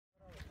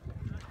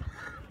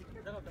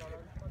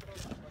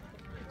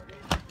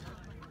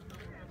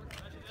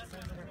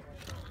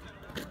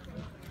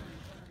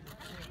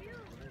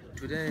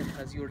today,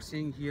 as you're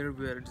seeing here,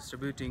 we are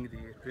distributing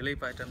the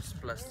relief items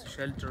plus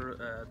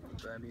shelter,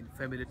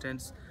 family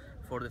tents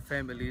for the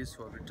families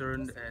who have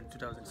returned in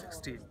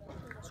 2016.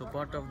 So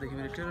part of the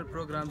humanitarian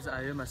programs,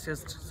 IOM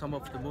assists some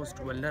of the most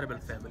vulnerable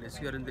families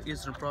here in the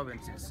eastern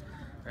provinces.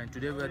 And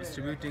today we are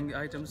distributing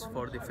items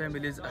for the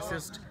families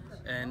assessed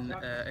in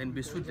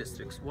Besut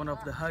districts, one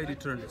of the high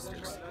return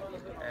districts.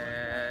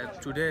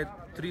 Today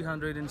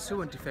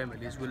 370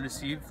 families will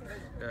receive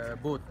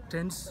both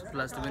tents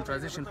plus the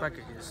winterization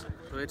packages.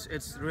 So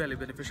it's really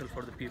beneficial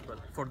for the people,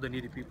 for the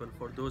needy people,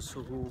 for those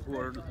who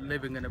are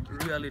living in a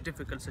really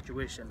difficult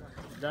situation.